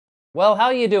Well, how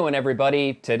you doing,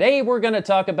 everybody? Today we're going to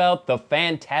talk about the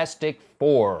Fantastic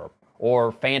Four,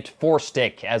 or Fant Four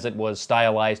Stick, as it was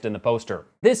stylized in the poster.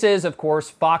 This is, of course,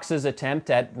 Fox's attempt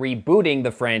at rebooting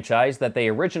the franchise that they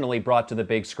originally brought to the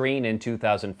big screen in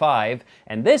 2005,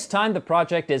 and this time the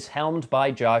project is helmed by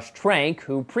Josh Trank,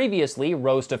 who previously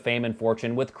rose to fame and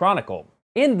fortune with Chronicle.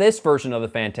 In this version of the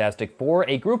Fantastic Four,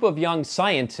 a group of young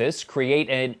scientists create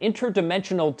an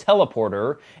interdimensional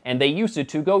teleporter, and they use it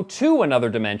to go to another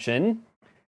dimension.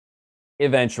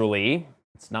 Eventually.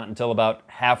 It's not until about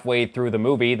halfway through the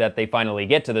movie that they finally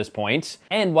get to this point.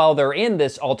 And while they're in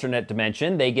this alternate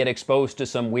dimension, they get exposed to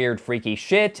some weird, freaky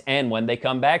shit, and when they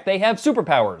come back, they have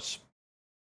superpowers.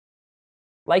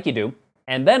 Like you do.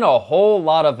 And then a whole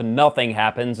lot of nothing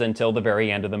happens until the very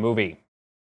end of the movie.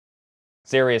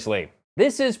 Seriously.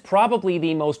 This is probably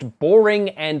the most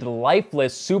boring and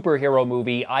lifeless superhero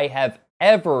movie I have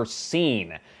ever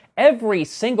seen. Every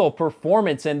single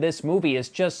performance in this movie is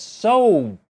just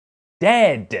so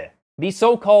dead. The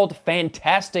so-called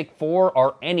Fantastic Four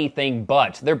are anything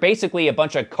but. They're basically a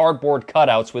bunch of cardboard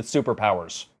cutouts with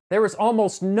superpowers. There is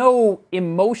almost no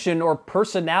emotion or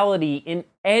personality in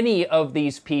any of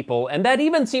these people, and that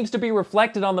even seems to be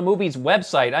reflected on the movie's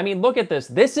website. I mean, look at this.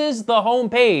 This is the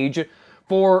homepage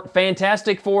for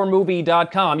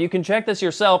FantasticFourMovie.com. You can check this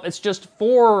yourself. It's just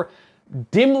 4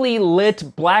 dimly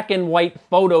lit black and white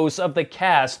photos of the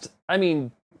cast. I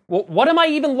mean, what am I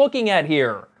even looking at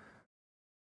here?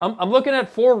 I'm looking at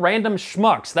 4 random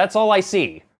schmucks. That's all I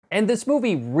see. And this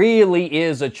movie really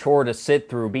is a chore to sit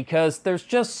through because there's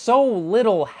just so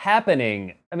little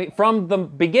happening. I mean, from the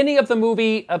beginning of the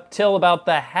movie up till about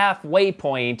the halfway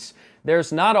point,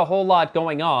 there's not a whole lot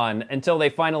going on until they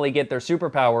finally get their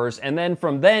superpowers, and then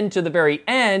from then to the very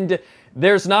end,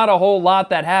 there's not a whole lot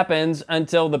that happens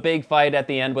until the big fight at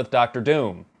the end with Dr.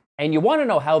 Doom. And you want to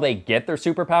know how they get their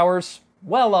superpowers?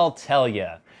 Well, I'll tell you.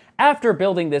 After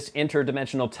building this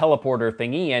interdimensional teleporter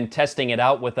thingy and testing it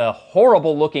out with a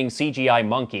horrible-looking CGI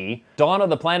monkey, Dawn of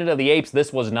the Planet of the Apes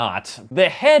this was not, the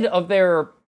head of their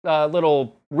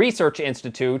little research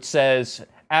institute says,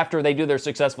 after they do their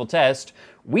successful test,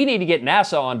 we need to get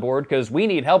NASA on board because we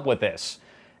need help with this.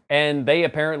 And they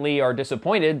apparently are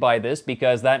disappointed by this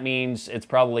because that means it's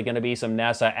probably going to be some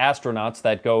NASA astronauts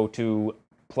that go to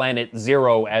Planet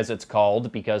Zero, as it's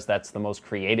called, because that's the most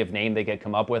creative name they could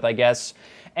come up with, I guess,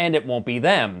 and it won't be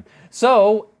them.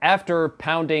 So, after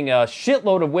pounding a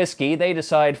shitload of whiskey, they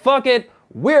decide, fuck it,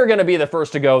 we're going to be the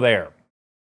first to go there.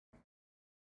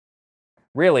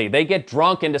 Really, they get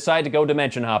drunk and decide to go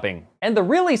dimension hopping. And the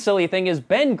really silly thing is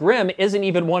Ben Grimm isn't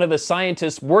even one of the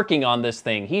scientists working on this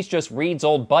thing. He's just Reed's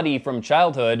old buddy from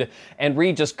childhood, and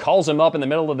Reed just calls him up in the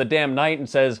middle of the damn night and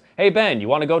says, hey Ben, you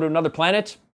want to go to another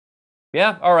planet?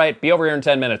 Yeah, alright, be over here in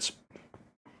 10 minutes.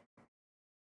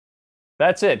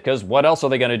 That's it, because what else are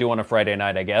they going to do on a Friday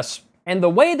night, I guess? And the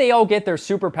way they all get their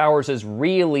superpowers is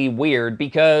really weird,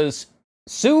 because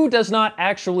Sue does not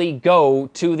actually go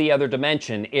to the other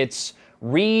dimension. It's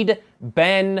Reed,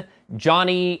 Ben,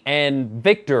 Johnny, and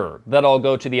Victor that all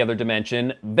go to the other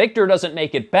dimension. Victor doesn't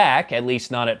make it back, at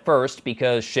least not at first,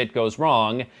 because shit goes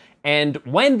wrong. And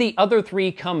when the other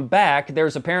 3 come back,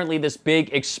 there's apparently this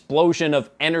big explosion of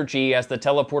energy as the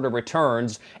teleporter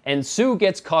returns, and Sue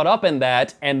gets caught up in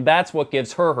that, and that's what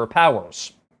gives her her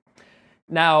powers.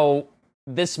 Now,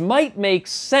 this might make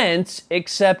sense,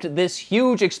 except this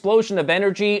huge explosion of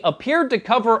energy appeared to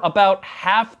cover about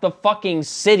half the fucking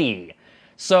city.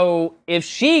 So, if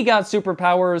she got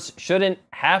superpowers, shouldn't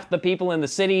half the people in the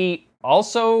city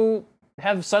also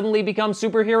have suddenly become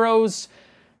superheroes?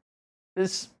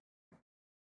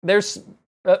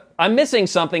 I'm missing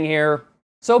something here.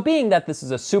 So being that this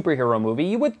is a superhero movie,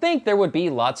 you would think there would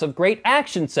be lots of great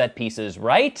action set pieces,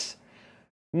 right?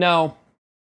 No.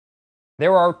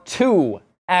 There are 2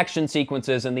 action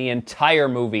sequences in the entire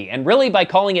movie, and really by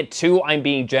calling it 2, I'm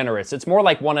being generous. It's more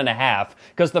like 1.5,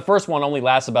 because the first one only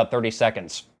lasts about 30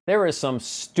 seconds. There is some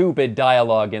stupid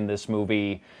dialogue in this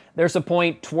movie. There's a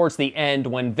point towards the end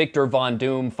when Victor Von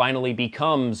Doom finally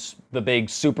becomes the big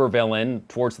supervillain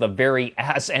towards the very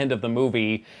ass end of the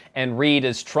movie, and Reed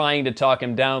is trying to talk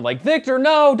him down like, Victor,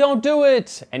 no, don't do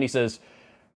it! And he says,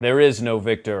 there is no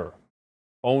Victor,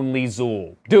 only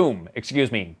Zool. Doom,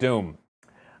 excuse me, Doom.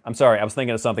 I'm sorry, I was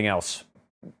thinking of something else.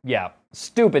 Yeah,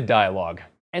 stupid dialogue.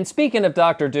 And speaking of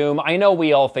Dr. Doom, I know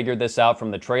we all figured this out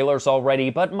from the trailers already,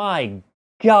 but my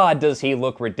God, does he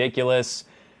look ridiculous.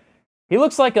 He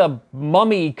looks like a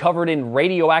mummy covered in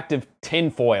radioactive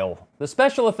tinfoil. The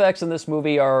special effects in this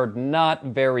movie are not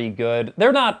very good.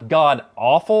 They're not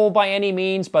god-awful by any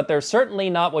means, but they're certainly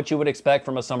not what you would expect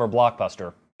from a summer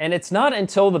blockbuster. And it's not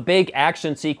until the big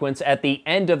action sequence at the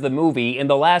end of the movie, in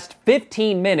the last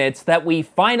 15 minutes, that we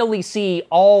finally see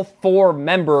all 4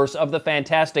 members of the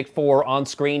Fantastic Four on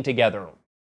screen together.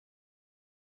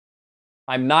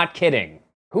 I'm not kidding.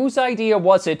 Whose idea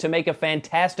was it to make a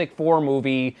Fantastic Four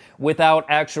movie without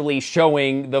actually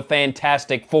showing the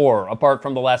Fantastic Four, apart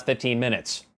from the last 15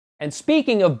 minutes? And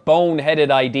speaking of boneheaded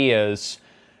ideas,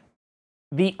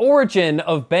 the origin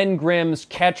of Ben Grimm's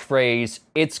catchphrase,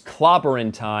 "It's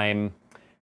clobberin' time."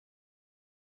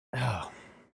 Oh.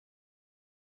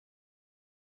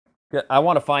 I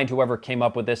want to find whoever came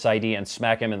up with this idea and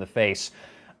smack him in the face.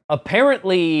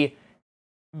 Apparently,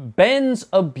 Ben's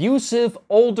abusive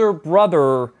older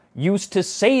brother used to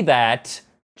say that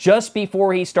just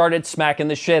before he started smacking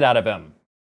the shit out of him.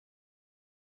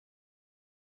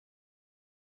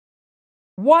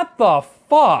 What the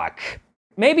fuck?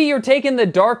 Maybe you're taking the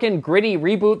dark and gritty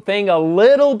reboot thing a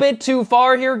little bit too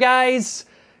far here, guys?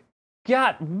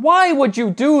 God, why would you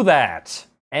do that?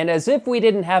 And as if we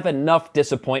didn't have enough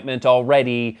disappointment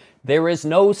already, there is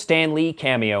no Stan Lee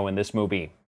cameo in this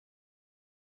movie.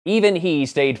 Even he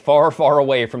stayed far, far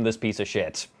away from this piece of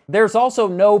shit. There's also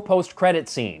no post-credit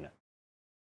scene.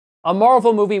 A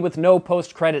Marvel movie with no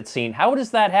post-credit scene. How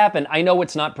does that happen? I know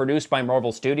it's not produced by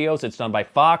Marvel Studios, it's done by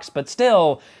Fox, but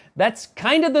still, that's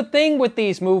kind of the thing with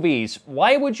these movies.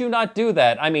 Why would you not do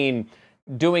that? I mean,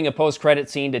 doing a post-credit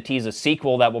scene to tease a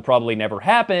sequel that will probably never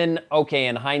happen, okay,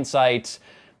 in hindsight,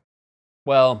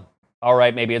 well,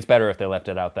 alright, maybe it's better if they left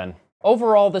it out then.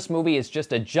 Overall, this movie is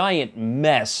just a giant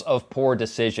mess of poor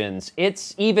decisions.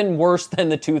 It's even worse than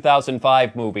the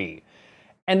 2005 movie.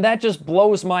 And that just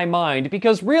blows my mind,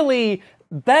 because really,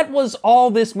 that was all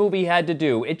this movie had to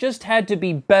do. It just had to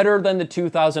be better than the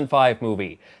 2005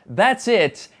 movie. That's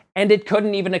it, and it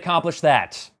couldn't even accomplish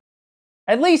that.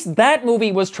 At least that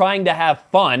movie was trying to have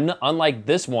fun, unlike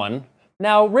this one.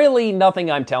 Now, really,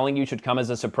 nothing I'm telling you should come as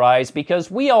a surprise,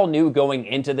 because we all knew going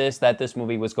into this that this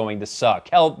movie was going to suck.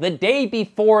 Hell, the day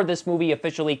before this movie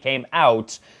officially came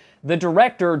out, the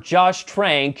director, Josh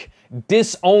Trank,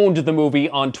 disowned the movie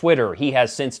on Twitter. He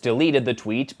has since deleted the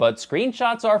tweet, but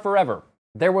screenshots are forever.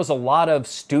 There was a lot of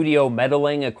studio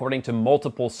meddling, according to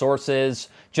multiple sources.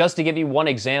 Just to give you one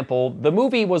example, the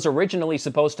movie was originally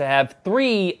supposed to have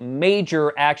 3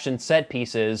 major action set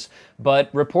pieces,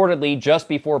 but reportedly just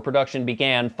before production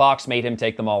began, Fox made him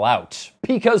take them all out.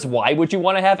 Because why would you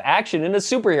want to have action in a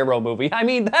superhero movie? I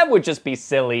mean, that would just be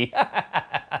silly.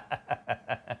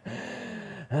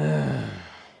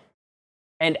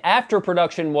 And after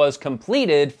production was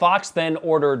completed, Fox then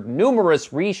ordered numerous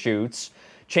reshoots,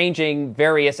 changing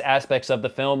various aspects of the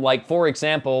film. Like, for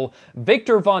example,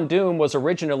 Victor Von Doom was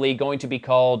originally going to be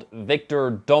called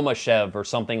Victor Domashev or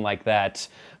something like that,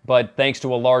 but thanks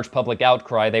to a large public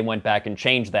outcry, they went back and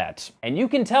changed that. And you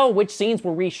can tell which scenes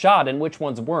were reshot and which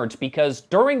ones weren't, because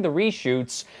during the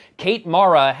reshoots, Kate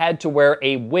Mara had to wear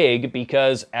a wig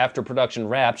because after production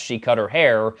wrapped, she cut her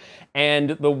hair, and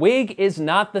the wig is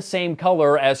not the same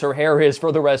color as her hair is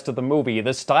for the rest of the movie.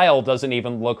 The style doesn't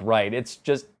even look right.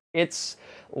 It's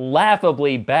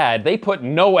laughably bad. They put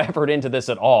no effort into this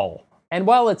at all. And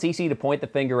while it's easy to point the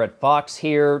finger at Fox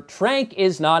here, Trank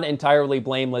is not entirely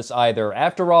blameless either.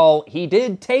 After all, he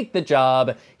did take the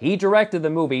job, he directed the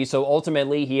movie, so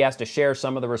ultimately he has to share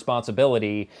some of the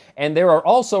responsibility. And there are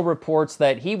also reports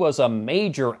that he was a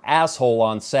major asshole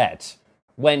on set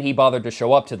when he bothered to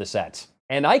show up to the set.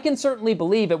 And I can certainly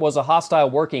believe it was a hostile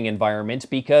working environment,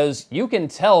 because you can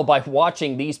tell by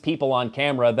watching these people on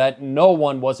camera that no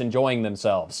one was enjoying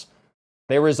themselves.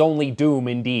 There is only doom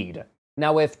indeed.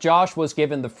 Now, if Josh was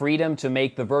given the freedom to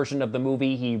make the version of the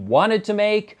movie he wanted to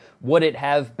make, would it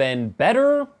have been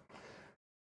better?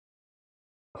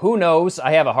 Who knows?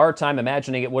 I have a hard time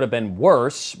imagining it would have been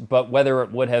worse, but whether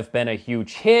it would have been a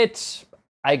huge hit,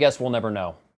 I guess we'll never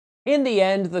know. In the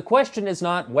end, the question is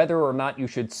not whether or not you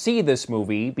should see this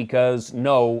movie, because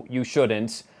no, you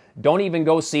shouldn't. Don't even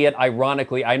go see it,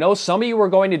 ironically. I know some of you are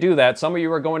going to do that. Some of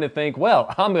you are going to think,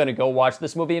 well, I'm going to go watch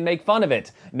this movie and make fun of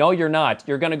it. No, you're not.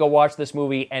 You're going to go watch this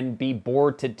movie and be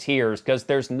bored to tears, because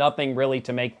there's nothing really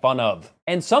to make fun of.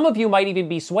 And some of you might even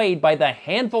be swayed by the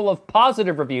handful of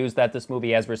positive reviews that this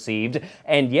movie has received.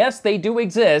 And yes, they do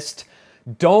exist.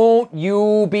 Don't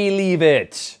you believe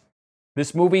it.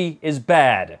 This movie is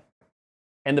bad.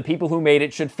 And the people who made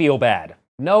it should feel bad.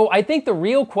 No, I think the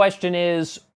real question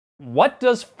is, what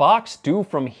does Fox do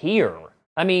from here?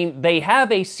 I mean, they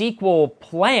have a sequel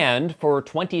planned for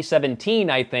 2017,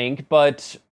 I think,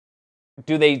 but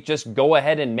do they just go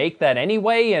ahead and make that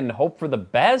anyway and hope for the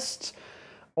best?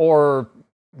 Or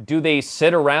do they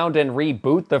sit around and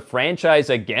reboot the franchise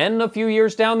again a few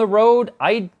years down the road?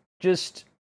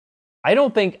 I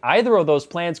don't think either of those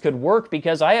plans could work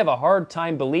because I have a hard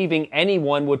time believing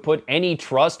anyone would put any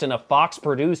trust in a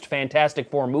Fox-produced Fantastic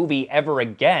Four movie ever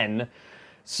again.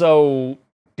 So,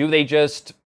 do they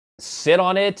just sit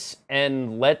on it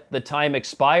and let the time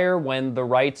expire when the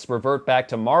rights revert back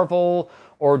to Marvel?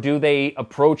 Or do they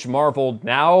approach Marvel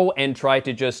now and try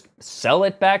to just sell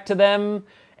it back to them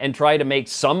and try to make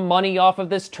some money off of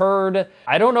this turd?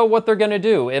 I don't know what they're gonna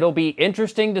do. It'll be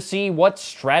interesting to see what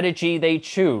strategy they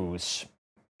choose.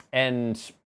 And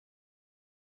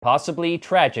possibly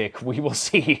tragic, we will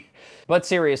see. But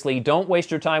seriously, don't waste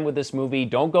your time with this movie.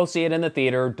 Don't go see it in the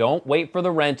theater. Don't wait for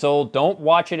the rental. Don't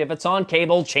watch it if it's on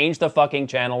cable. Change the fucking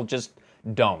channel. Just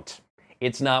don't.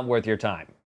 It's not worth your time.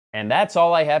 And that's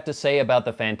all I have to say about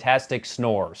the Fantastic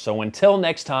Snore. So until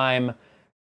next time,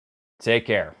 take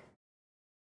care.